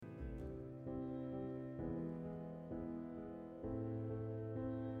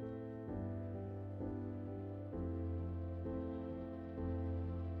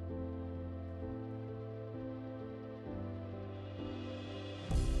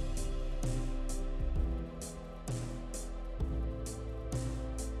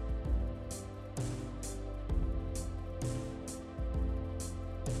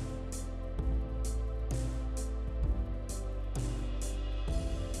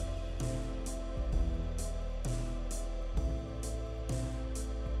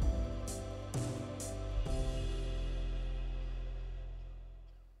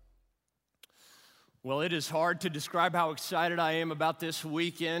Well, it is hard to describe how excited I am about this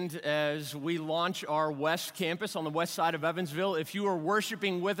weekend as we launch our West Campus on the west side of Evansville. If you are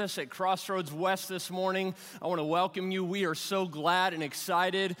worshiping with us at Crossroads West this morning, I want to welcome you. We are so glad and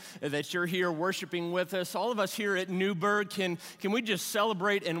excited that you're here worshiping with us. All of us here at Newburgh, can we just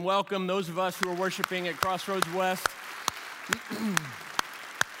celebrate and welcome those of us who are worshiping at Crossroads West?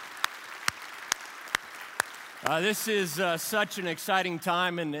 This is such an exciting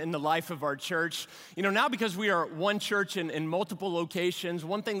time in the life of our church. You know, now because we are one church in multiple locations,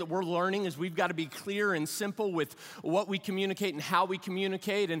 one thing that we're learning is we've got to be clear and simple with what we communicate and how we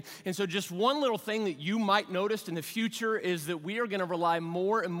communicate. And so just one little thing that you might notice in the future is that we are going to rely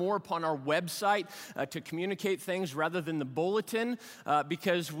more and more upon our website to communicate things rather than the bulletin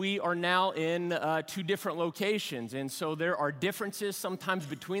because we are now in two different locations. And so there are differences sometimes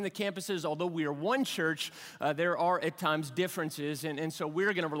between the campuses. Although we are one church, there are at times differences, and so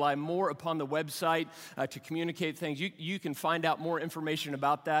we're going to rely more upon the website to communicate things. You can find out more information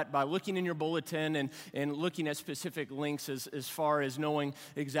about that by looking in your bulletin and looking at specific links as far as knowing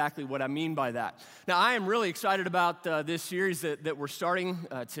exactly what I mean by that. Now, I am really excited about this series that we're starting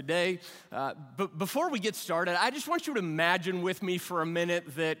today, but before we get started, I just want you to imagine with me for a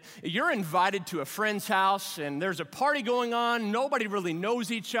minute that you're invited to a friend's house, and there's a party going on. Nobody really knows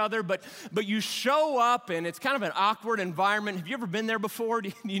each other, but you show up, and it's kind of an awkward environment. Have you ever been there before?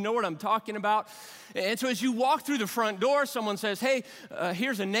 Do you know what I'm talking about? And so as you walk through the front door, someone says, hey,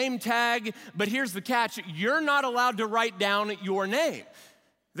 here's a name tag, but here's the catch. You're not allowed to write down your name.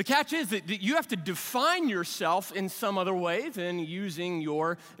 The catch is that you have to define yourself in some other way than using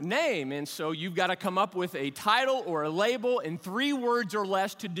your name. And so you've got to come up with a title or a label in 3 words or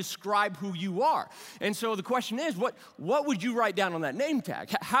less to describe who you are. And so the question is, what would you write down on that name tag?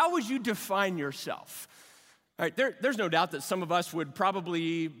 How would you define yourself? All right, there's no doubt that some of us would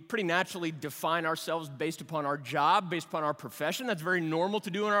probably pretty naturally define ourselves based upon our job, based upon our profession. That's very normal to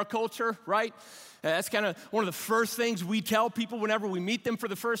do in our culture, right? That's kind of one of the first things we tell people whenever we meet them for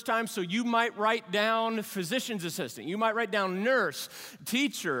the first time. So you might write down physician's assistant. You might write down nurse,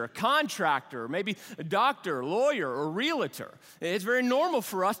 teacher, contractor, maybe a doctor, lawyer, or realtor. It's very normal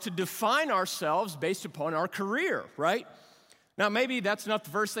for us to define ourselves based upon our career, right? Now, maybe that's not the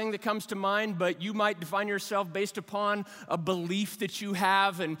first thing that comes to mind, but you might define yourself based upon a belief that you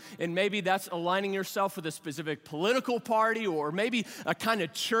have, and maybe that's aligning yourself with a specific political party or maybe a kind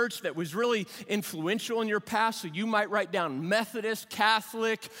of church that was really influential in your past. So you might write down Methodist,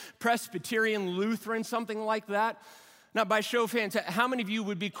 Catholic, Presbyterian, Lutheran, something like that. Now, by show of hands, how many of you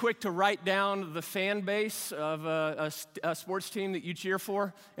would be quick to write down the fan base of a sports team that you cheer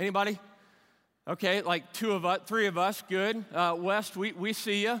for? Anybody? Okay, like 2 of us, 3 of us, good. West, we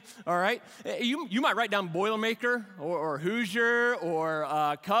see you, all right. You might write down Boilermaker or Hoosier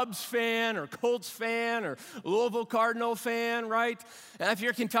or Cubs fan or Colts fan or Louisville Cardinal fan, right? If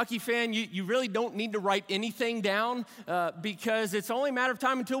you're a Kentucky fan, you really don't need to write anything down because it's only a matter of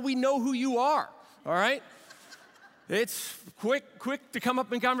time until we know who you are, all right? It's quick to come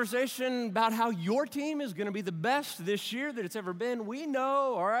up in conversation about how your team is going to be the best this year that it's ever been. We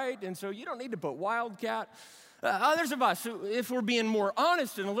know, all right? And so you don't need to put Wildcat. Others of us, if we're being more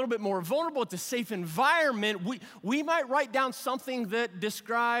honest and a little bit more vulnerable, it's a safe environment, we might write down something that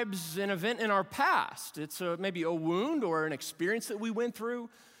describes an event in our past. It's maybe a wound or an experience that we went through.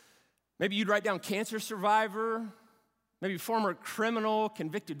 Maybe you'd write down cancer survivor. Maybe former criminal,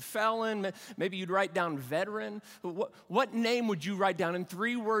 convicted felon. Maybe you'd write down veteran. What name would you write down in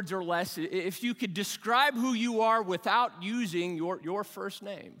 3 words or less if you could describe who you are without using your first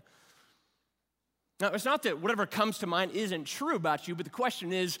name? Now, it's not that whatever comes to mind isn't true about you, but the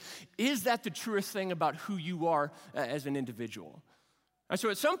question is that the truest thing about who you are as an individual? And so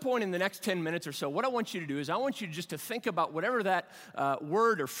at some point in the next 10 minutes or so, what I want you to do is I want you just to think about whatever that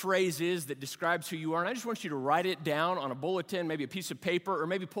word or phrase is that describes who you are, and I just want you to write it down on a bulletin, maybe a piece of paper, or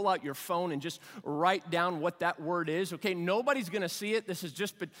maybe pull out your phone and just write down what that word is, okay? Nobody's going to see it. This is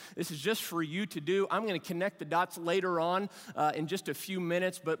just for you to do. I'm going to connect the dots later on in just a few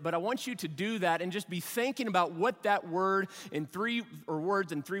minutes, but I want you to do that and just be thinking about what that word in 3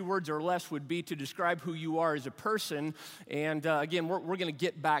 words or less would be to describe who you are as a person, and again, we're going to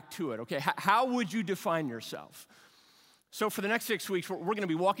get back to it, okay? How would you define yourself? So for the next 6 weeks, we're going to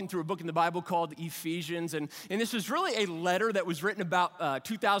be walking through a book in the Bible called Ephesians. And this is really a letter that was written about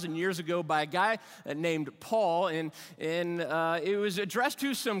 2,000 years ago by a guy named Paul. And it was addressed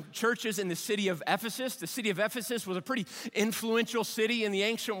to some churches in the city of Ephesus. The city of Ephesus was a pretty influential city in the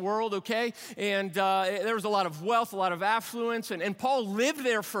ancient world, okay? And there was a lot of wealth, a lot of affluence. And Paul lived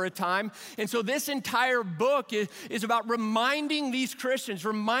there for a time. And so this entire book is about reminding these Christians,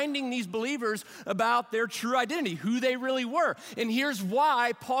 reminding these believers about their true identity, who they really were. And here's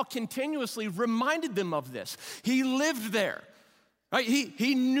why Paul continuously reminded them of this. He lived there. Right?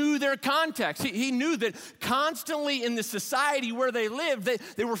 He knew their context. He knew that constantly in the society where they lived,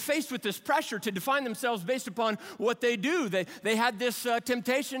 they were faced with this pressure to define themselves based upon what they do. They had this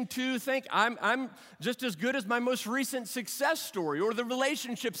temptation to think, I'm just as good as my most recent success story, or the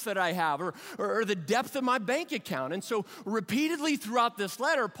relationships that I have, or the depth of my bank account. And so repeatedly throughout this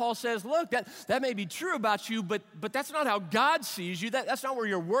letter, Paul says, look, that may be true about you, but that's not how God sees you. That's not where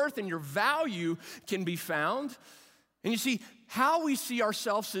your worth and your value can be found. And you see, how we see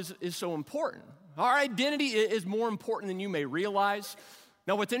ourselves is so important. Our identity is more important than you may realize.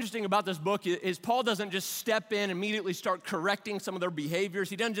 Now, what's interesting about this book is Paul doesn't just step in and immediately start correcting some of their behaviors.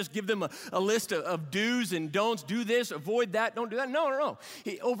 He doesn't just give them a list of do's and don'ts. Do this, avoid that, don't do that. No.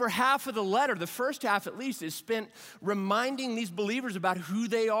 Over half of the letter, the first half at least, is spent reminding these believers about who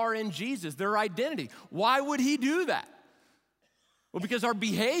they are in Jesus, their identity. Why would he do that? Well, because our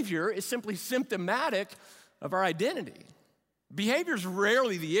behavior is simply symptomatic of our identity. Behavior is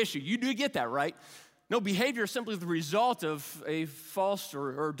rarely the issue. You do get that, right? No, behavior is simply the result of a false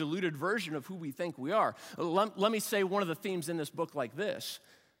or diluted version of who we think we are. Let me say one of the themes in this book like this.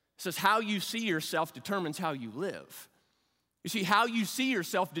 It says, how you see yourself determines how you live. You see, how you see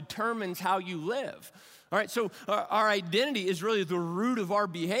yourself determines how you live. All right, so our identity is really the root of our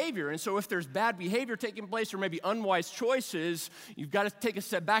behavior. And so if there's bad behavior taking place or maybe unwise choices, you've got to take a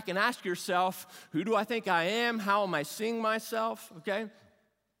step back and ask yourself, who do I think I am? How am I seeing myself? Okay?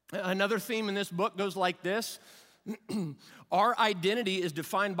 Another theme in this book goes like this. Our identity is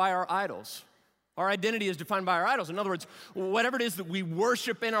defined by our idols. Our identity is defined by our idols. In other words, whatever it is that we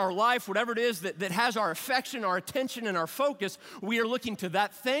worship in our life, whatever it is that has our affection, our attention, and our focus, we are looking to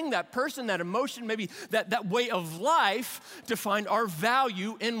that thing, that person, that emotion, maybe that way of life to find our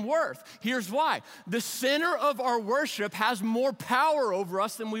value and worth. Here's why. The center of our worship has more power over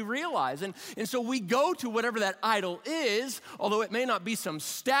us than we realize. And so we go to whatever that idol is, although it may not be some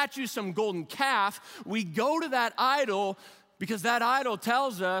statue, some golden calf, we go to that idol because that idol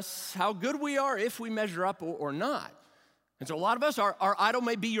tells us how good we are if we measure up or not. And so a lot of us, our idol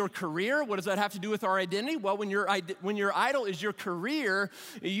may be your career. What does that have to do with our identity? Well, when your idol is your career,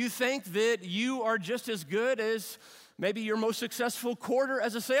 you think that you are just as good as maybe your most successful quarter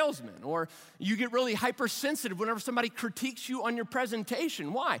as a salesman, or you get really hypersensitive whenever somebody critiques you on your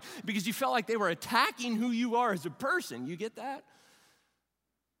presentation. Why? Because you felt like they were attacking who you are as a person. You get that?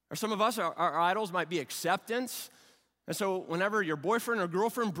 Or some of us, our idols might be acceptance. And so whenever your boyfriend or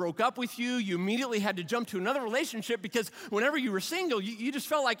girlfriend broke up with you, you immediately had to jump to another relationship because whenever you were single, you just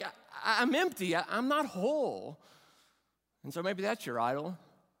felt like, I'm empty, I'm not whole. And so maybe that's your idol.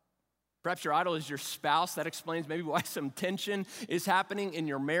 Perhaps your idol is your spouse. That explains maybe why some tension is happening in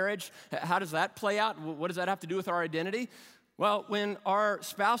your marriage. How does that play out? What does that have to do with our identity? Well, when our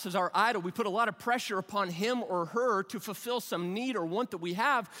spouse is our idol, we put a lot of pressure upon him or her to fulfill some need or want that we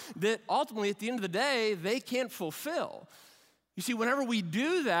have that ultimately at the end of the day, they can't fulfill. You see, whenever we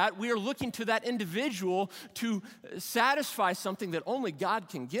do that, we are looking to that individual to satisfy something that only God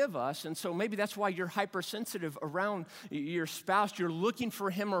can give us. And so maybe that's why you're hypersensitive around your spouse. You're looking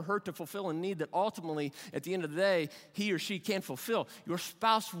for him or her to fulfill a need that ultimately, at the end of the day, he or she can't fulfill. Your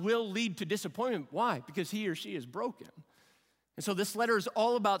spouse will lead to disappointment. Why? Because he or she is broken. And so this letter is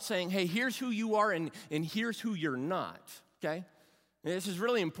all about saying, hey, here's who you are and here's who you're not, okay? And this is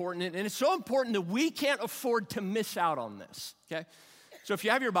really important, and it's so important that we can't afford to miss out on this, okay? So if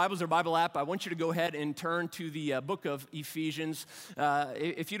you have your Bibles or Bible app, I want you to go ahead and turn to the book of Ephesians.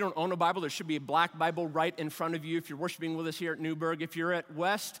 If you don't own a Bible, there should be a black Bible right in front of you if you're worshiping with us here at Newberg. If you're at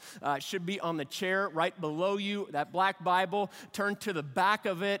West, it should be on the chair right below you, that black Bible. Turn to the back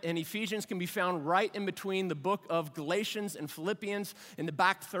of it, and Ephesians can be found right in between the book of Galatians and Philippians in the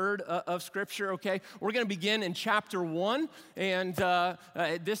back third of Scripture, okay? We're going to begin in chapter 1, and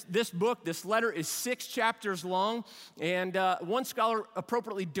this book, this letter is 6 chapters long, and one scholar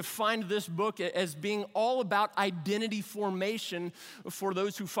appropriately defined this book as being all about identity formation for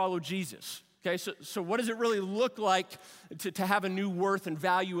those who follow Jesus. Okay, so what does it really look like to have a new worth and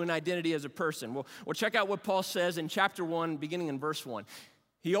value and identity as a person? Well, check out what Paul says in chapter 1, beginning in verse 1.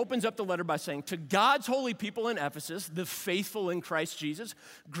 he opens up the letter by saying, to God's holy people in Ephesus, the faithful in Christ Jesus,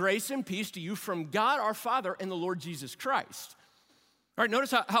 grace and peace to you from God our Father and the Lord Jesus Christ. All right,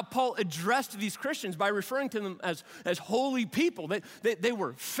 notice how Paul addressed these Christians by referring to them as holy people. They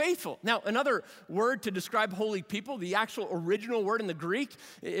were faithful. Now, another word to describe holy people, the actual original word in the Greek,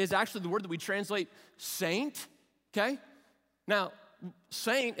 is actually the word that we translate saint, okay? Now,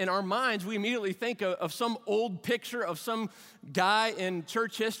 saint, in our minds, we immediately think of some old picture of some guy in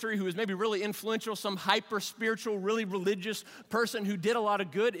church history who was maybe really influential, some hyper-spiritual, really religious person who did a lot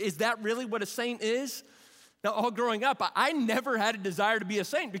of good. Is that really what a saint is? Now, all growing up, I never had a desire to be a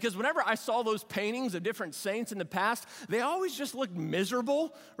saint because whenever I saw those paintings of different saints in the past, they always just looked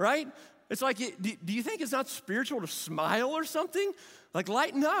miserable, right? It's like, do you think it's not spiritual to smile or something? Like,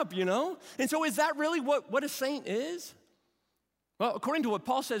 lighten up, you know? And so is that really what a saint is? Well, according to what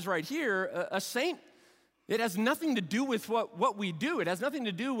Paul says right here, a saint, it has nothing to do with what we do. It has nothing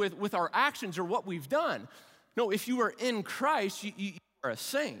to do with our actions or what we've done. No, if you are in Christ, you are a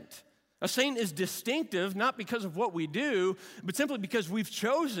saint. A saint is distinctive not because of what we do, but simply because we've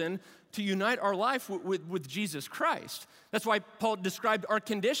chosen to unite our life with Jesus Christ. That's why Paul described our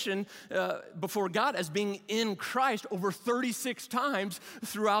condition before God as being in Christ over 36 times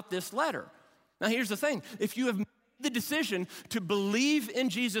throughout this letter. Now, here's the thing. If you have made the decision to believe in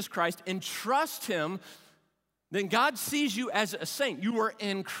Jesus Christ and trust him, then God sees you as a saint. You are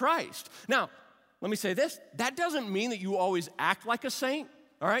in Christ. Now, let me say this. That doesn't mean that you always act like a saint.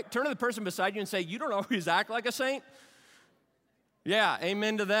 All right, turn to the person beside you and say, you don't always act like a saint. Yeah,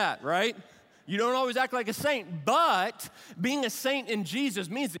 amen to that, right? You don't always act like a saint, but being a saint in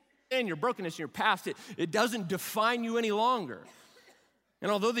Jesus means that in your brokenness, in your past, it doesn't define you any longer. And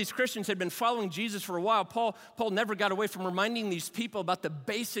although these Christians had been following Jesus for a while, Paul never got away from reminding these people about the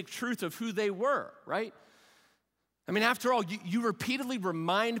basic truth of who they were, right? I mean, after all, you repeatedly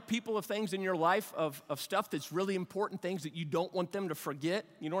remind people of things in your life, of stuff that's really important, things that you don't want them to forget.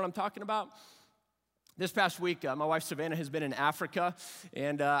 You know what I'm talking about? This past week, my wife Savannah has been in Africa,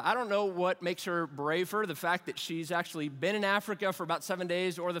 and I don't know what makes her braver, the fact that she's actually been in Africa for about 7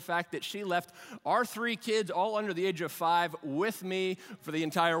 days, or the fact that she left our 3 kids, all under the age of 5, with me for the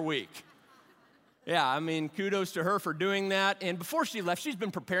entire week. Yeah, I mean, kudos to her for doing that. And before she left, she's been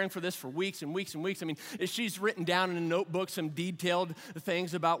preparing for this for weeks and weeks and weeks. I mean, she's written down in a notebook some detailed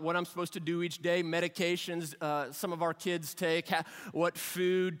things about what I'm supposed to do each day, medications some of our kids take, what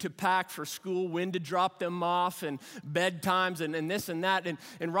food to pack for school, when to drop them off, and bedtimes and this and that.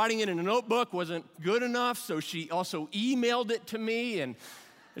 And writing it in a notebook wasn't good enough, so she also emailed it to me, and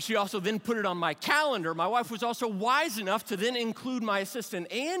she also then put it on my calendar. My wife was also wise enough to then include my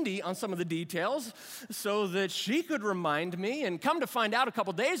assistant, Andy, on some of the details so that she could remind me. And come to find out a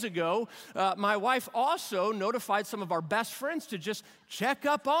couple days ago, my wife also notified some of our best friends to just check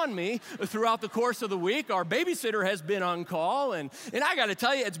up on me throughout the course of the week. Our babysitter has been on call. And I got to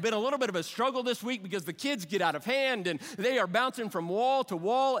tell you, it's been a little bit of a struggle this week because the kids get out of hand and they are bouncing from wall to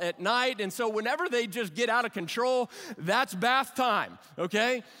wall at night. And so whenever they just get out of control, that's bath time,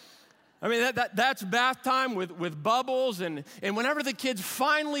 okay? I mean, that's bath time with bubbles, and whenever the kids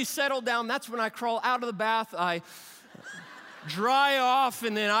finally settle down, that's when I crawl out of the bath, I dry off,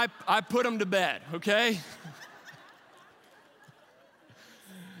 and then I put them to bed, okay?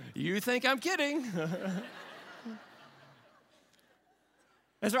 You think I'm kidding.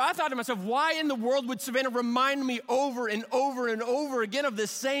 And so I thought to myself, why in the world would Savannah remind me over and over and over again of the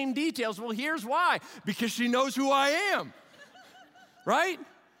same details? Well, here's why. Because she knows who I am, right?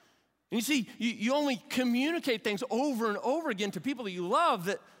 And you see, you only communicate things over and over again to people that you love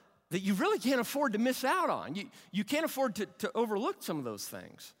that you really can't afford to miss out on. You can't afford to overlook some of those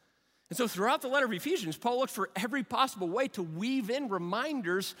things. And so throughout the letter of Ephesians, Paul looked for every possible way to weave in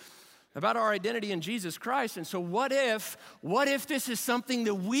reminders about our identity in Jesus Christ. And so what if this is something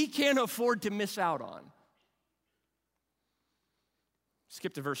that we can't afford to miss out on?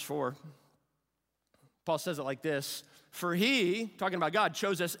 Skip to verse 4. Paul says it like this. For he, talking about God,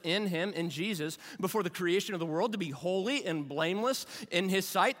 chose us in him, in Jesus, before the creation of the world to be holy and blameless in his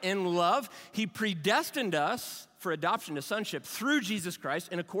sight. In love, he predestined us for adoption to sonship through Jesus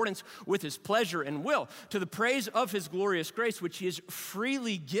Christ in accordance with his pleasure and will, to the praise of his glorious grace, which he has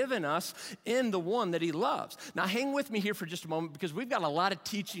freely given us in the one that he loves. Now, hang with me here for just a moment because we've got a lot of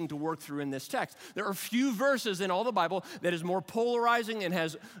teaching to work through in this text. There are few verses in all the Bible that is more polarizing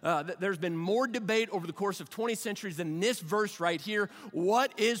and there's been more debate over the course of 20 centuries than this verse right here.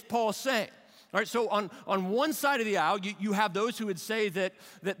 What is Paul saying? All right, so on one side of the aisle, you have those who would say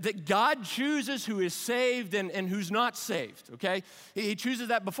that God chooses who is saved and who's not saved, okay? He chooses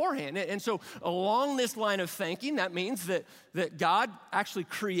that beforehand. And so along this line of thinking, that means that God actually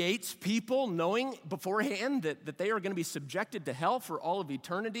creates people knowing beforehand that they are going to be subjected to hell for all of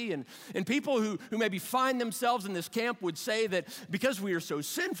eternity. And people who maybe find themselves in this camp would say that because we are so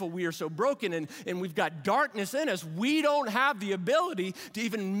sinful, we are so broken, and we've got darkness in us, we don't have the ability to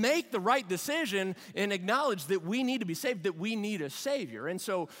even make the right decision and acknowledge that we need to be saved, that we need a Savior. And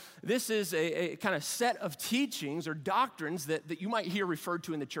so this is a kind of set of teachings or doctrines that you might hear referred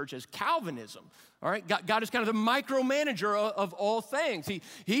to in the church as Calvinism. All right, God is kind of the micromanager of all things.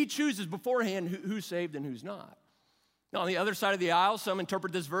 He chooses beforehand who's saved and who's not. Now, on the other side of the aisle, some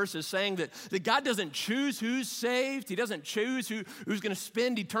interpret this verse as saying that God doesn't choose who's saved. He doesn't choose who's going to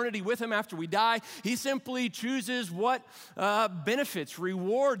spend eternity with him after we die. He simply chooses what benefits,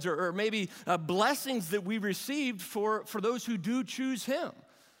 rewards, or maybe blessings that we received for those who do choose him.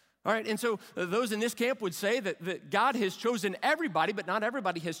 All right, and so those in this camp would say that God has chosen everybody, but not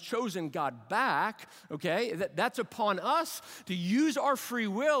everybody has chosen God back, okay? That's upon us to use our free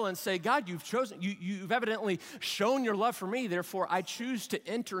will and say, God, you've evidently shown your love for me, therefore I choose to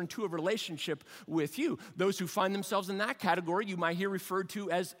enter into a relationship with you. Those who find themselves in that category, you might hear referred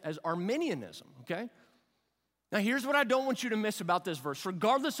to as Arminianism, okay? Now here's what I don't want you to miss about this verse,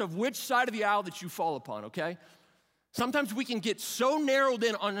 regardless of which side of the aisle that you fall upon, okay? Sometimes we can get so narrowed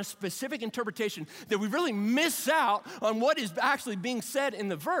in on a specific interpretation that we really miss out on what is actually being said in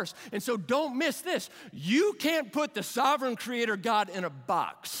the verse. And so don't miss this. You can't put the sovereign creator God in a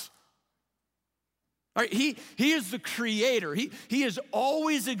box. All right, he is the creator. He has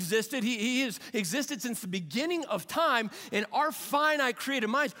always existed. He has existed since the beginning of time. In our finite creative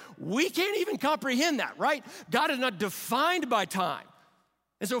minds, we can't even comprehend that, right? God is not defined by time.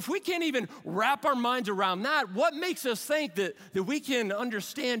 And so if we can't even wrap our minds around that, what makes us think that we can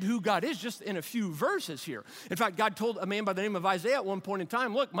understand who God is just in a few verses here? In fact, God told a man by the name of Isaiah at one point in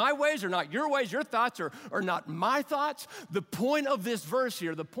time, look, my ways are not your ways, your thoughts are not my thoughts. The point of this verse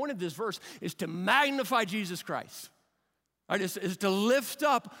here, the point of this verse is to magnify Jesus Christ. Right, is to lift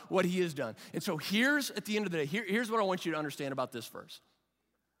up what he has done. And so here's, at the end of the day, here's what I want you to understand about this verse.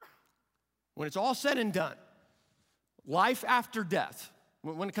 When it's all said and done, life after death,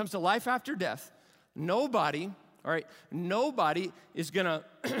 when it comes to life after death, nobody is going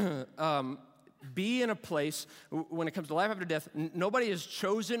to be in a place, when it comes to life after death, nobody is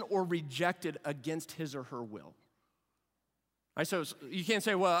chosen or rejected against his or her will. Right, so you can't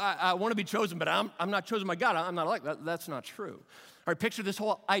say, well, I want to be chosen, but I'm not chosen by God. I'm not like that. That's not true. All right, picture this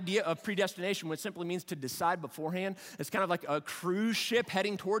whole idea of predestination, which simply means to decide beforehand. It's kind of like a cruise ship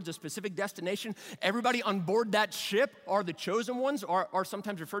heading towards a specific destination. Everybody on board that ship are the chosen ones, are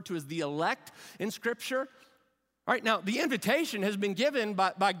sometimes referred to as the elect in Scripture. All right, now the invitation has been given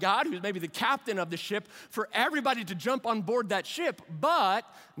by God, who's maybe the captain of the ship, for everybody to jump on board that ship, but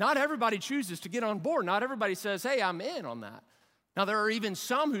not everybody chooses to get on board. Not everybody says, hey, I'm in on that. Now, there are even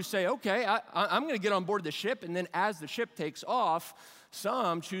some who say, okay, I'm going to get on board the ship, and then as the ship takes off,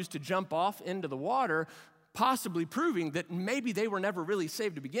 some choose to jump off into the water, possibly proving that maybe they were never really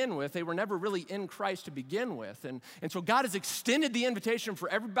saved to begin with. They were never really in Christ to begin with. And so God has extended the invitation for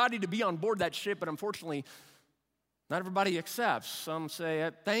everybody to be on board that ship, but unfortunately, not everybody accepts. Some say,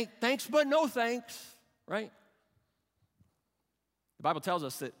 thanks, but no thanks, right? The Bible tells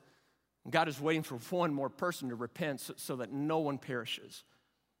us that God is waiting for one more person to repent so that no one perishes.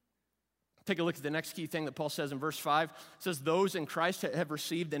 Take a look at the next key thing that Paul says in verse 5. It says, those in Christ have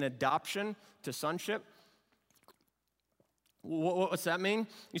received an adoption to sonship. What's that mean?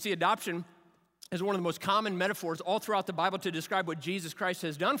 You see, adoption is one of the most common metaphors all throughout the Bible to describe what Jesus Christ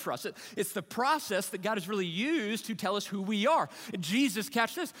has done for us. It's the process that God has really used to tell us who we are. Jesus,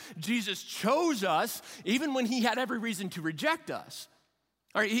 catch this, Jesus chose us even when he had every reason to reject us.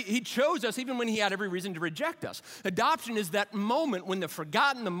 All right, he chose us even when he had every reason to reject us. Adoption is that moment when the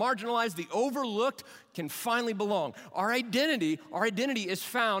forgotten, the marginalized, the overlooked can finally belong. Our identity is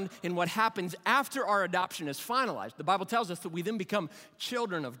found in what happens after our adoption is finalized. The Bible tells us that we then become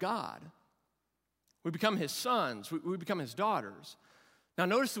children of God. We become his sons. We become his daughters. Now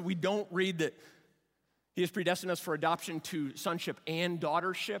notice that we don't read that he has predestined us for adoption to sonship and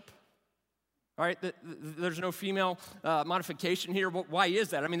daughtership. All right, there's no female modification here. Why is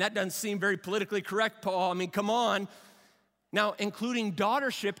that? I mean, that doesn't seem very politically correct, Paul. I mean, come on. Now, including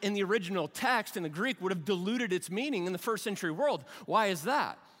daughtership in the original text in the Greek would have diluted its meaning in the first century world. Why is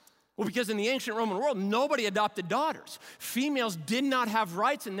that? Well, because in the ancient Roman world, nobody adopted daughters. Females did not have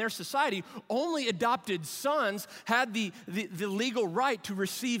rights in their society. Only adopted sons had the legal right to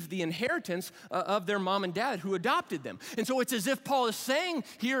receive the inheritance of their mom and dad who adopted them. And so it's as if Paul is saying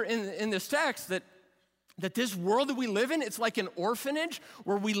here in this text that this world that we live in, it's like an orphanage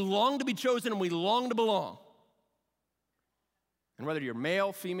where we long to be chosen and we long to belong. And whether you're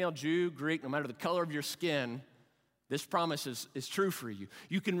male, female, Jew, Greek, no matter the color of your skin, this promise is true for you.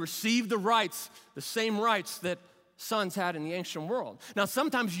 You can receive the rights, the same rights that sons had in the ancient world. Now,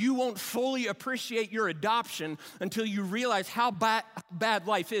 sometimes you won't fully appreciate your adoption until you realize how bad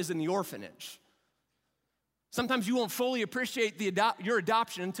life is in the orphanage. Sometimes you won't fully appreciate your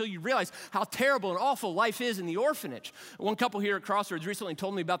adoption until you realize how terrible and awful life is in the orphanage. One couple here at Crossroads recently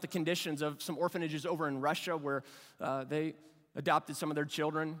told me about the conditions of some orphanages over in Russia where they adopted some of their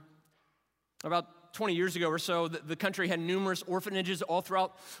children. About 20 years ago or so, the country had numerous orphanages all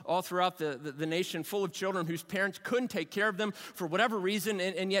throughout the nation, full of children whose parents couldn't take care of them for whatever reason,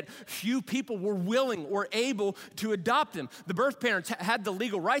 and yet few people were willing or able to adopt them. The birth parents had the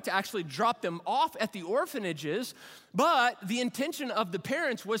legal right to actually drop them off at the orphanages, but the intention of the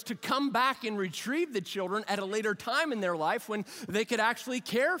parents was to come back and retrieve the children at a later time in their life when they could actually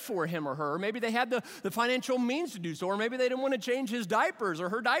care for him or her. Or maybe they had the financial means to do so, or maybe they didn't want to change his diapers or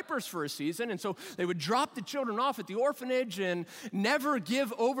her diapers for a season, and so they would drop the children off at the orphanage and never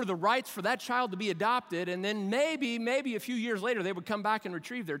give over the rights for that child to be adopted, and then maybe a few years later they would come back and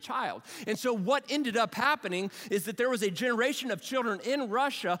retrieve their child. And so what ended up happening is that there was a generation of children in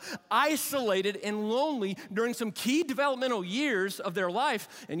Russia isolated and lonely during some key developmental years of their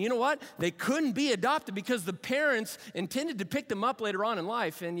life, and you know what? They couldn't be adopted because the parents intended to pick them up later on in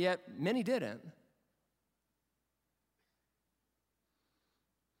life, and yet many didn't.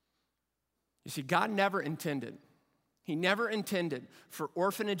 You see, God never intended, He never intended for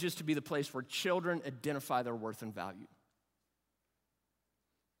orphanages to be the place where children identify their worth and value.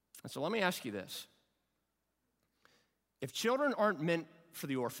 And so let me ask you this. If children aren't meant for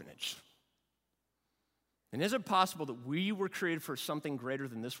the orphanage, then is it possible that we were created for something greater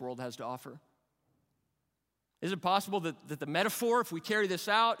than this world has to offer? Is it possible that the metaphor, if we carry this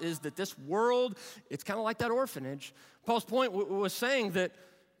out, is that this world, it's kind of like that orphanage? Paul's point was saying that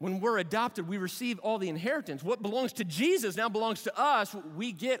when we're adopted, we receive all the inheritance. What belongs to Jesus now belongs to us.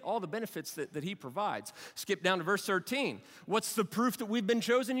 We get all the benefits that He provides. Skip down to verse 13. What's the proof that we've been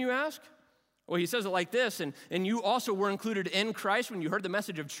chosen, you ask? Well, he says it like this, and you also were included in Christ when you heard the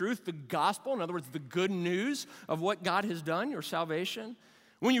message of truth, the gospel, in other words, the good news of what God has done, your salvation.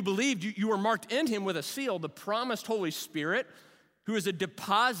 When you believed, you were marked in Him with a seal, the promised Holy Spirit, who is a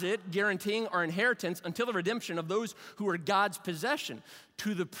deposit guaranteeing our inheritance until the redemption of those who are God's possession,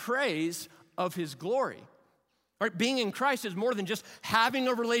 to the praise of His glory. Right? Being in Christ is more than just having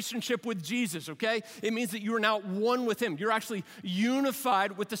a relationship with Jesus, okay? It means that you are now one with Him. You're actually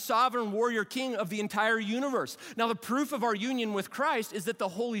unified with the sovereign warrior king of the entire universe. Now, the proof of our union with Christ is that the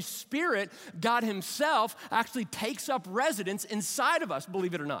Holy Spirit, God Himself, actually takes up residence inside of us,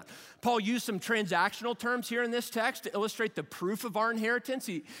 believe it or not. Paul used some transactional terms here in this text to illustrate the proof of our inheritance.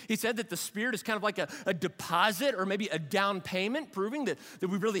 He said that the Spirit is kind of like a deposit or maybe a down payment, proving that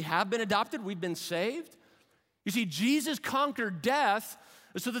we really have been adopted, we've been saved. You see, Jesus conquered death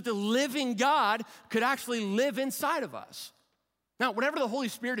so that the living God could actually live inside of us. Now, whenever the Holy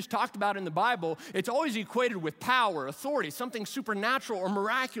Spirit is talked about in the Bible, it's always equated with power, authority. Something supernatural or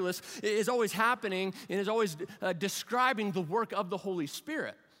miraculous is always happening and is always describing the work of the Holy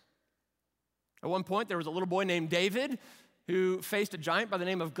Spirit. At one point, there was a little boy named David who faced a giant by the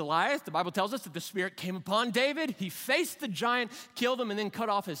name of Goliath. The Bible tells us that the Spirit came upon David. He faced the giant, killed him, and then cut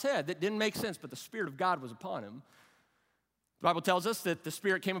off his head. That didn't make sense, but the Spirit of God was upon him. The Bible tells us that the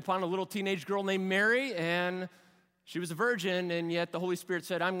Spirit came upon a little teenage girl named Mary, and she was a virgin, and yet the Holy Spirit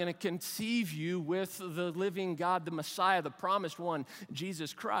said, I'm going to conceive you with the living God, the Messiah, the promised one,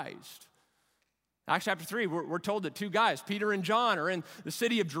 Jesus Christ. Acts chapter 3, we're told that two guys, Peter and John, are in the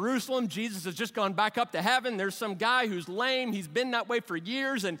city of Jerusalem. Jesus has just gone back up to heaven. There's some guy who's lame. He's been that way for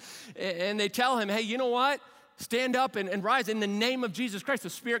years. And they tell him, hey, you know what? Stand up and rise in the name of Jesus Christ. The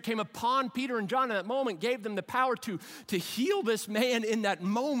Spirit came upon Peter and John in that moment, gave them the power to heal this man in that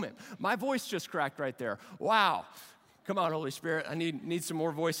moment. My voice just cracked right there. Wow. Come on, Holy Spirit. I need some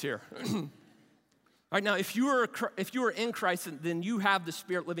more voice here. All right, now, if you are in Christ, then you have the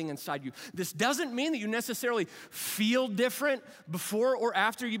Spirit living inside you. This doesn't mean that you necessarily feel different before or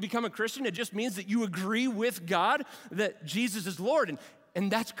after you become a Christian. It just means that you agree with God that Jesus is Lord, and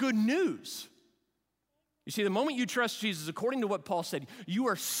that's good news. You see, the moment you trust Jesus, according to what Paul said, you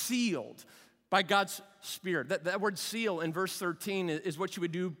are sealed. by God's Spirit. That word seal in verse 13 is what you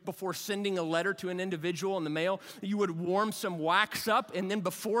would do before sending a letter to an individual in the mail. You would warm some wax up, and then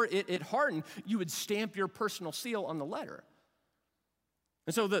before it hardened, you would stamp your personal seal on the letter.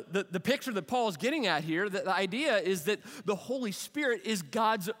 And so the picture that Paul is getting at here, the idea is that the Holy Spirit is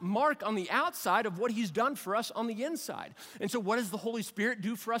God's mark on the outside of what he's done for us on the inside. And so what does the Holy Spirit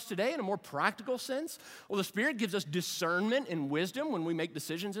do for us today in a more practical sense? Well, the Spirit gives us discernment and wisdom when we make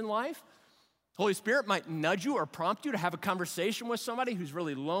decisions in life. The Holy Spirit might nudge you or prompt you to have a conversation with somebody who's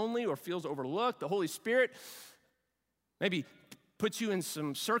really lonely or feels overlooked. The Holy Spirit maybe puts you in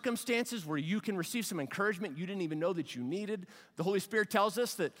some circumstances where you can receive some encouragement you didn't even know that you needed. The Holy Spirit tells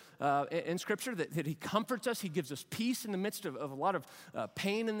us that in Scripture that he comforts us. He gives us peace in the midst of a lot of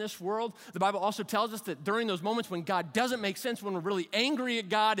pain in this world. The Bible also tells us that during those moments when God doesn't make sense, when we're really angry at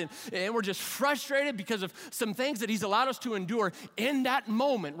God and we're just frustrated because of some things that he's allowed us to endure, in that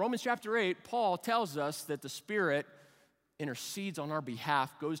moment, Romans chapter 8, Paul tells us that the Spirit intercedes on our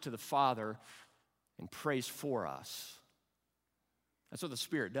behalf, goes to the Father, and prays for us. That's what the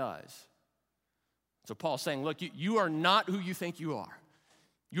Spirit does. So Paul's saying, look, you are not who you think you are.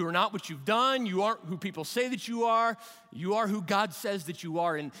 You are not what you've done. You aren't who people say that you are. You are who God says that you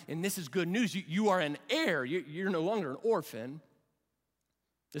are, and this is good news. You are an heir. You're no longer an orphan.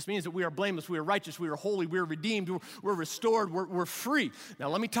 This means that we are blameless, we are righteous, we are holy, we are redeemed, we're restored, we're free. Now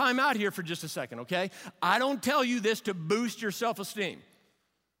let me time out here for just a second, okay? I don't tell you this to boost your self-esteem.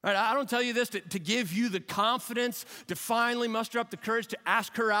 Right, I don't tell you this to give you the confidence to finally muster up the courage to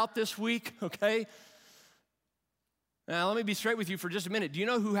ask her out this week, okay? Now, let me be straight with you for just a minute. Do you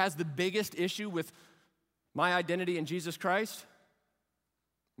know who has the biggest issue with my identity in Jesus Christ?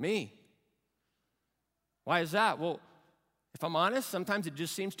 Me. Why is that? Well, if I'm honest, sometimes it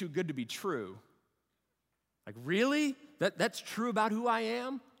just seems too good to be true. Like, really? That's true about who I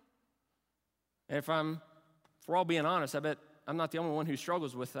am? And if we're all being honest, I bet I'm not the only one who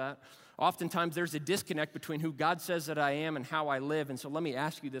struggles with that. Oftentimes, there's a disconnect between who God says that I am and how I live. And so let me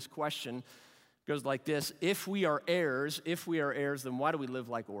ask you this question. It goes like this. If we are heirs, then why do we live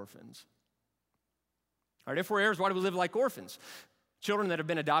like orphans? All right, if we're heirs, why do we live like orphans? Children that have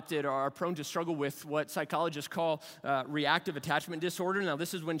been adopted are prone to struggle with what psychologists call reactive attachment disorder. Now,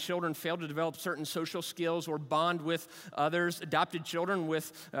 this is when children fail to develop certain social skills or bond with others. Adopted children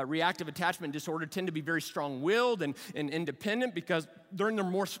with reactive attachment disorder tend to be very strong-willed and independent because during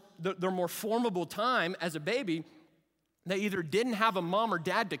their more formable time as a baby, they either didn't have a mom or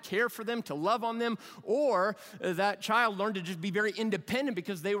dad to care for them, to love on them, or that child learned to just be very independent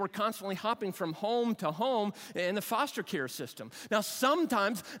because they were constantly hopping from home to home in the foster care system. Now,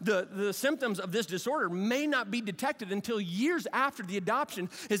 sometimes the symptoms of this disorder may not be detected until years after the adoption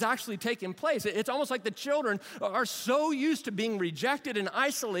has actually taken place. It's almost like the children are so used to being rejected and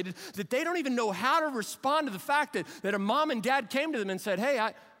isolated that they don't even know how to respond to the fact that a mom and dad came to them and said,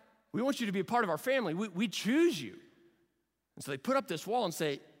 hey, we want you to be a part of our family. We choose you. And so they put up this wall and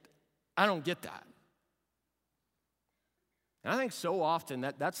say, I don't get that. And I think so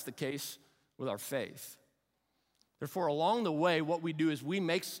often that's the case with our faith. Therefore, along the way, what we do is we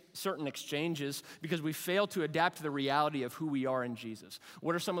make certain exchanges because we fail to adapt to the reality of who we are in Jesus.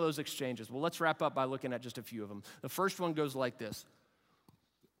 What are some of those exchanges? Well, let's wrap up by looking at just a few of them. The first one goes like this.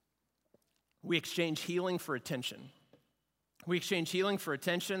 We exchange healing for attention. We exchange healing for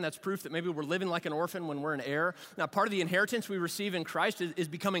attention. That's proof that maybe we're living like an orphan when we're an heir. Now, part of the inheritance we receive in Christ is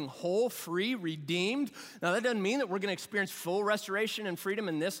becoming whole, free, redeemed. Now, that doesn't mean that we're going to experience full restoration and freedom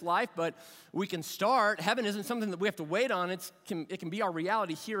in this life, but we can start. Heaven isn't something that we have to wait on. It can be our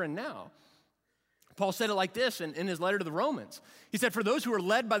reality here and now. Paul said it like this in his letter to the Romans. He said, for those who are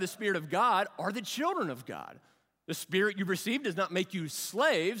led by the Spirit of God are the children of God. The Spirit you received does not make you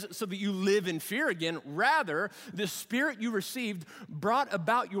slaves so that you live in fear again. Rather, the Spirit you received brought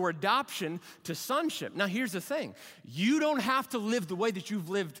about your adoption to sonship. Now, here's the thing. You don't have to live the way that you've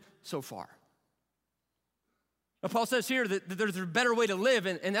lived so far. Now, Paul says here that there's a better way to live,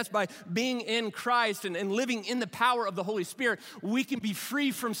 and that's by being in Christ and living in the power of the Holy Spirit. We can be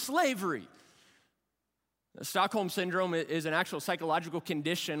free from slavery. Stockholm Syndrome is an actual psychological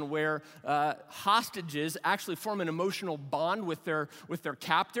condition where hostages actually form an emotional bond with their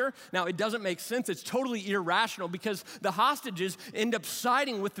captor. Now, it doesn't make sense. It's totally irrational because the hostages end up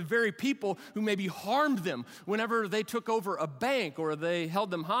siding with the very people who maybe harmed them whenever they took over a bank or they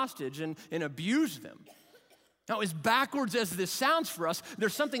held them hostage and abused them. Now, as backwards as this sounds for us,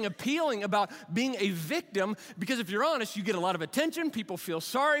 there's something appealing about being a victim because if you're honest, you get a lot of attention, people feel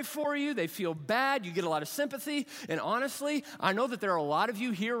sorry for you, they feel bad, you get a lot of sympathy, and honestly, I know that there are a lot of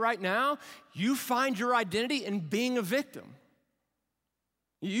you here right now, you find your identity in being a victim.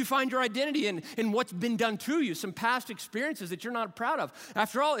 You find your identity in what's been done to you, some past experiences that you're not proud of.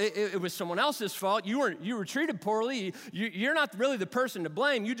 After all, it was someone else's fault. You were treated poorly. You're not really the person to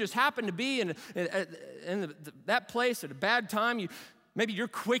blame. You just happened to be in that place at a bad time. Maybe you're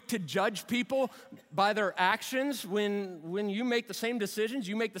quick to judge people by their actions. When you make the same decisions,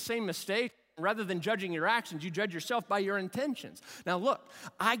 you make the same mistake. Rather than judging your actions, you judge yourself by your intentions. Now look,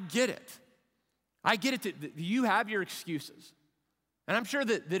 I get it. I get it that you have your excuses. And I'm sure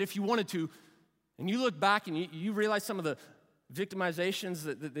that if you wanted to, and you look back and you realize some of the victimizations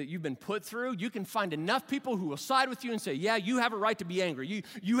that you've been put through, you can find enough people who will side with you and say, yeah, you have a right to be angry.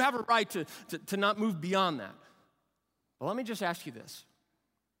 You have a right to not move beyond that. But let me just ask you this.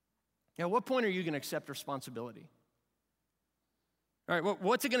 At what point are you going to accept responsibility? All right,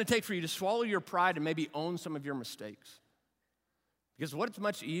 what's it going to take for you to swallow your pride and maybe own some of your mistakes? Because what's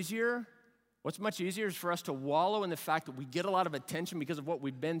much easier is for us to wallow in the fact that we get a lot of attention because of what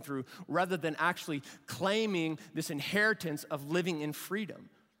we've been through rather than actually claiming this inheritance of living in freedom.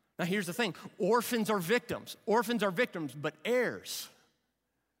 Now, here's the thing. Orphans are victims. Orphans are victims, but heirs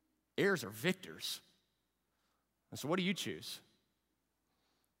are victors. And so what do you choose?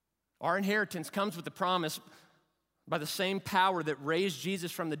 Our inheritance comes with the promise by the same power that raised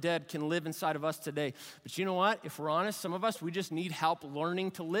Jesus from the dead can live inside of us today. But you know what? If we're honest, some of us, we just need help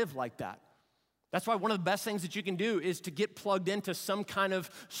learning to live like that. That's why one of the best things that you can do is to get plugged into some kind of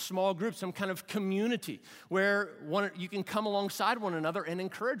small group, some kind of community where you can come alongside one another and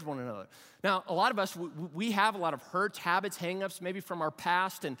encourage one another. Now, a lot of us, we have a lot of hurts, habits, hang-ups maybe from our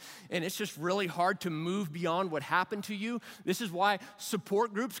past, and it's just really hard to move beyond what happened to you. This is why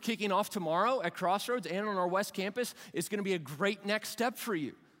support groups kicking off tomorrow at Crossroads and on our West Campus is going to be a great next step for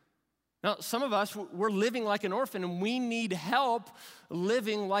you. Now, some of us, we're living like an orphan, and we need help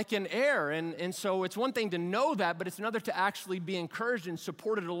living like an heir. And so it's one thing to know that, but it's another to actually be encouraged and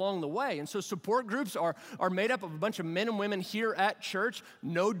supported along the way. And so support groups are made up of a bunch of men and women here at church.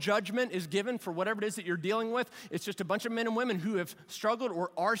 No judgment is given for whatever it is that you're dealing with. It's just a bunch of men and women who have struggled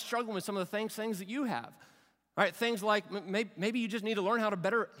or are struggling with some of the things that you have. All right, things like maybe you just need to learn how to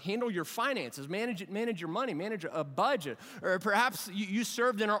better handle your finances, manage your money, manage a budget. Or perhaps you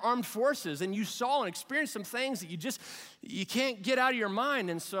served in our armed forces and you saw and experienced some things that you can't get out of your mind.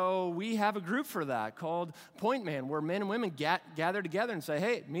 And so we have a group for that called Point Man, where men and women gather together and say,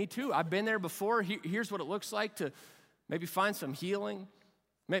 hey, me too, I've been there before. Here's what it looks like to maybe find some healing.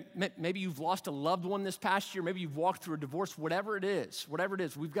 Maybe you've lost a loved one this past year. Maybe you've walked through a divorce, whatever it is,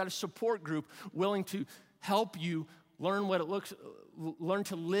 we've got a support group willing to help you learn learn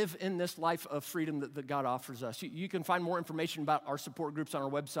to live in this life of freedom that God offers us. You can find more information about our support groups on our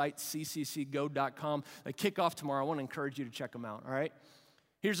website, cccgo.com. They kick off tomorrow. I want to encourage you to check them out, all right?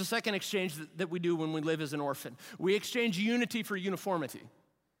 Here's the second exchange that we do when we live as an orphan. We exchange unity for uniformity.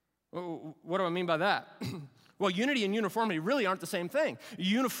 What do I mean by that? Well, unity and uniformity really aren't the same thing.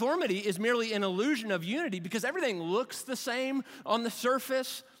 Uniformity is merely an illusion of unity because everything looks the same on the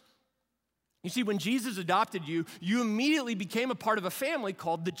surface. You see, when Jesus adopted you, you immediately became a part of a family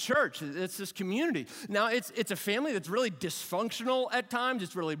called the church. It's this community. Now, it's a family that's really dysfunctional at times.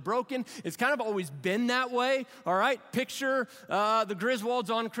 It's really broken. It's kind of always been that way, all right? Picture the Griswolds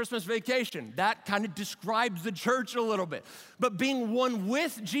on Christmas vacation. That kind of describes the church a little bit. But being one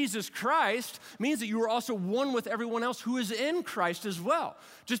with Jesus Christ means that you are also one with everyone else who is in Christ as well.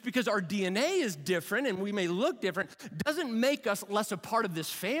 Just because our DNA is different and we may look different doesn't make us less a part of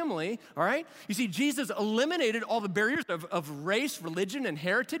this family, all right? You see, Jesus eliminated all the barriers of race, religion, and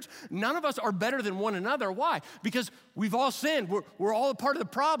heritage. None of us are better than one another. Why? Because we've all sinned. We're all a part of the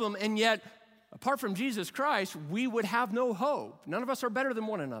problem, and yet, apart from Jesus Christ, we would have no hope. None of us are better than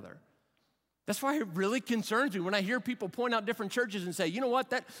one another. That's why it really concerns me when I hear people point out different churches and say, you know what,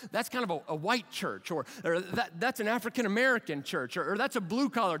 that's kind of a white church, or that's an African-American church, or that's a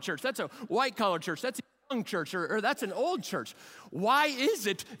blue-collar church, that's a white-collar church, that's a young church, or that's an old church. Why is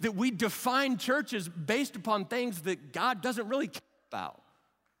it that we define churches based upon things that God doesn't really care about?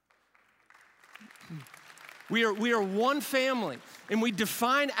 We are one family, and we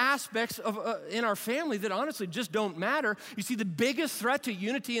define aspects of in our family that honestly just don't matter. You see, the biggest threat to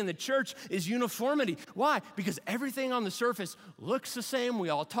unity in the church is uniformity. Why? Because everything on the surface looks the same. We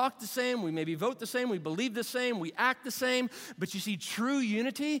all talk the same. We maybe vote the same. We believe the same. We act the same. But you see, true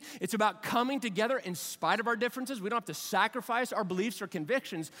unity, it's about coming together in spite of our differences. We don't have to sacrifice our beliefs or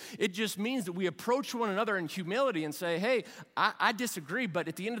convictions. It just means that we approach one another in humility and say, hey, I disagree, but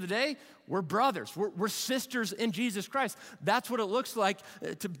at the end of the day, we're brothers. We're sisters in Jesus Christ. That's what it looks like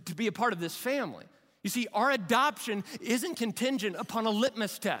to be a part of this family. You see, our adoption isn't contingent upon a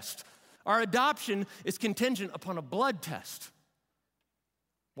litmus test. Our adoption is contingent upon a blood test.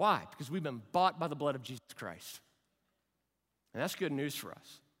 Why? Because we've been bought by the blood of Jesus Christ. And that's good news for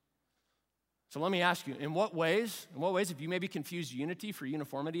us. So let me ask you, in what ways have you maybe confused unity for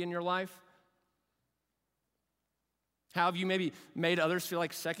uniformity in your life? How have you maybe made others feel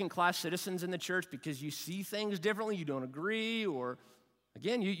like second-class citizens in the church because you see things differently, you don't agree, or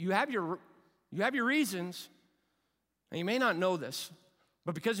again, you have your reasons, and you may not know this,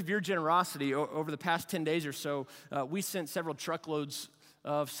 but because of your generosity over the past 10 days or so, we sent several truckloads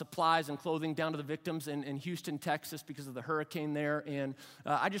of supplies and clothing down to the victims in Houston, Texas, because of the hurricane there. And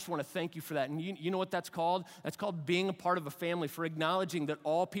I just want to thank you for that. And you know what that's called? That's called being a part of a family, for acknowledging that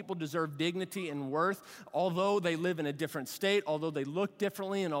all people deserve dignity and worth, although they live in a different state, although they look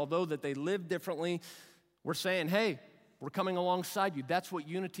differently, and although that they live differently. We're saying, hey, we're coming alongside you. That's what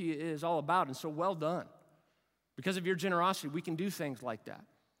unity is all about. And so well done. Because of your generosity, we can do things like that.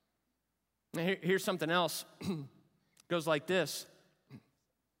 Now, here's something else. It goes like this.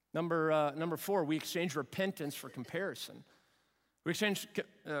 Number 4, we exchange repentance for comparison. We exchange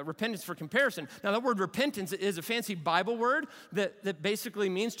repentance for comparison. Now, that word repentance is a fancy Bible word that basically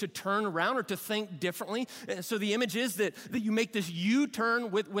means to turn around or to think differently. So the image is that you make this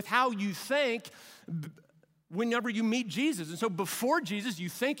U-turn with how you think whenever you meet Jesus. And so before Jesus, you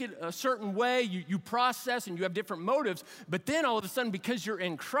think it a certain way, you process, and you have different motives. But then all of a sudden, because you're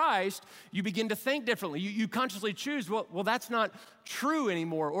in Christ, you begin to think differently. You consciously choose, well, that's not true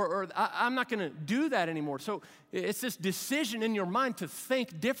anymore, or I'm not going to do that anymore. So it's this decision in your mind to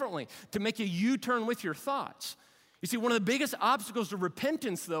think differently, to make a U-turn with your thoughts. You see, one of the biggest obstacles to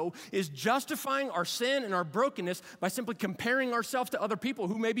repentance, though, is justifying our sin and our brokenness by simply comparing ourselves to other people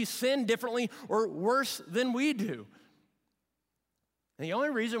who maybe sin differently or worse than we do. And the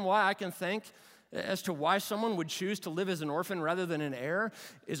only reason why I can think as to why someone would choose to live as an orphan rather than an heir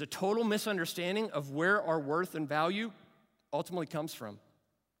is a total misunderstanding of where our worth and value ultimately comes from.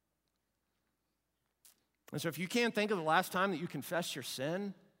 And so if you can't think of the last time that you confessed your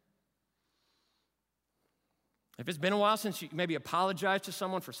sin, if it's been a while since you maybe apologized to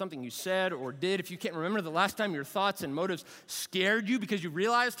someone for something you said or did, if you can't remember the last time your thoughts and motives scared you because you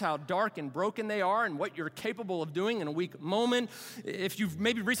realized how dark and broken they are and what you're capable of doing in a weak moment, if you've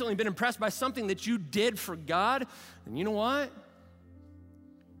maybe recently been impressed by something that you did for God, then you know what?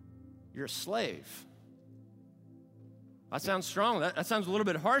 You're a slave. That sounds strong. That sounds a little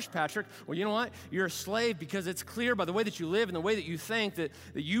bit harsh, Patrick. Well, you know what? You're a slave because it's clear by the way that you live and the way that you think that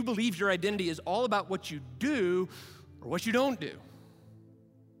you believe your identity is all about what you do or what you don't do.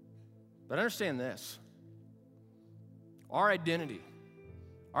 But understand this. Our identity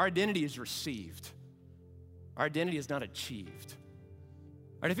is received. Our identity is not achieved.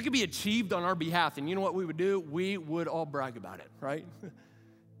 All right, if it could be achieved on our behalf, then you know what we would do? We would all brag about it, right?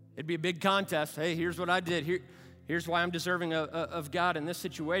 It'd be a big contest. Hey, here's what I did. Here's why I'm deserving of God in this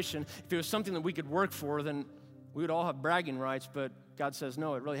situation. If it was something that we could work for, then we would all have bragging rights, but God says,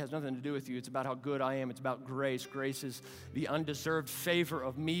 no, it really has nothing to do with you. It's about how good I am. It's about grace. Grace is the undeserved favor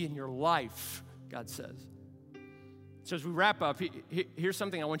of me in your life, God says. So as we wrap up, here's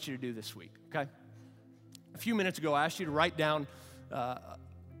something I want you to do this week, okay? A few minutes ago, I asked you to write down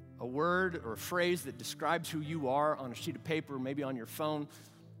a word or a phrase that describes who you are on a sheet of paper, maybe on your phone.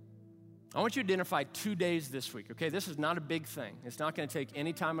 I want you to identify 2 days this week, okay? This is not a big thing. It's not going to take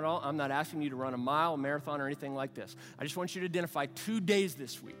any time at all. I'm not asking you to run a mile, a marathon, or anything like this. I just want you to identify 2 days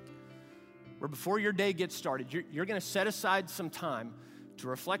this week where before your day gets started, you're going to set aside some time to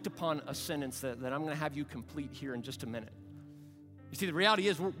reflect upon a sentence that I'm going to have you complete here in just a minute. You see, the reality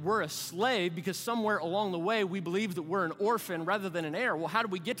is we're a slave because somewhere along the way we believe that we're an orphan rather than an heir. Well, how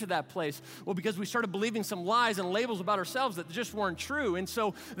did we get to that place? Well, because we started believing some lies and labels about ourselves that just weren't true. And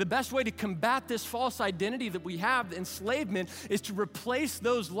so the best way to combat this false identity that we have, the enslavement, is to replace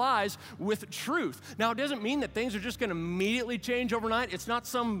those lies with truth. Now, it doesn't mean that things are just going to immediately change overnight. It's not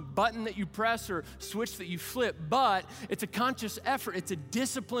some button that you press or switch that you flip, but it's a conscious effort. It's a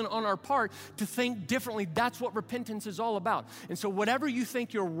discipline on our part to think differently. That's what repentance is all about. And so whatever you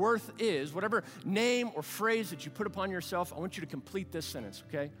think your worth is, whatever name or phrase that you put upon yourself, I want you to complete this sentence,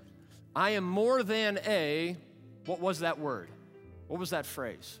 okay? I am more than what was that word? What was that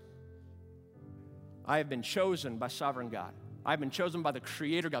phrase? I have been chosen by sovereign God. I have been chosen by the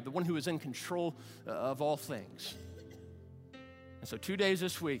Creator God, the one who is in control of all things. And so 2 days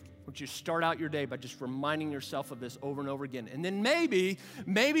this week, I want you to start out your day by just reminding yourself of this over and over again. And then maybe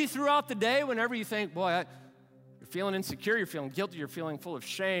throughout the day, whenever you think, boy, you're feeling insecure, you're feeling guilty, you're feeling full of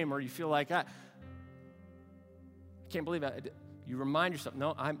shame, or you feel like, I can't believe it. You remind yourself,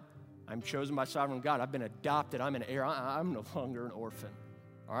 no, I'm chosen by sovereign God. I've been adopted. I'm an heir. I'm no longer an orphan.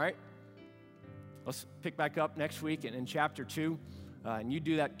 All right? Let's pick back up next week in chapter 2. And you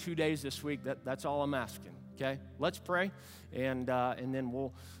do that 2 days this week. That's all I'm asking, okay? Let's pray, and then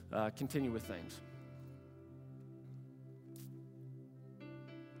we'll continue with things.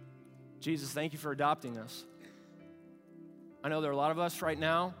 Jesus, thank you for adopting us. I know there are a lot of us right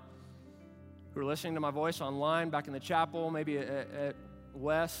now who are listening to my voice online, back in the chapel, maybe at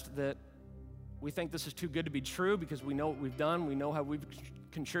West, that we think this is too good to be true because we know what we've done. We know how we've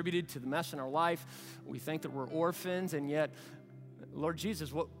contributed to the mess in our life. We think that we're orphans, and yet, Lord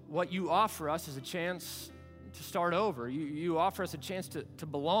Jesus, what you offer us is a chance to start over. You offer us a chance to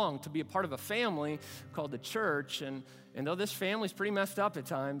belong, to be a part of a family called the church. And though this family's pretty messed up at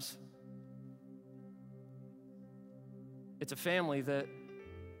times, it's a family that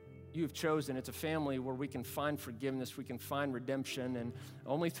you have chosen. It's a family where we can find forgiveness, we can find redemption, and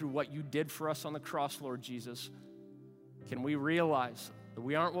only through what you did for us on the cross, Lord Jesus, can we realize that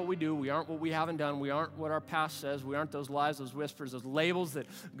we aren't what we do, we aren't what we haven't done, we aren't what our past says, we aren't those lies, those whispers, those labels that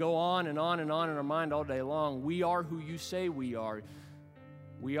go on and on and on in our mind all day long. We are who you say we are.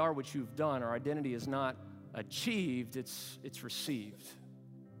 We are what you've done. Our identity is not achieved, it's received.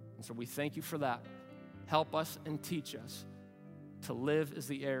 And so we thank you for that. Help us and teach us to live as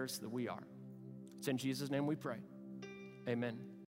the heirs that we are. It's in Jesus' name we pray. Amen.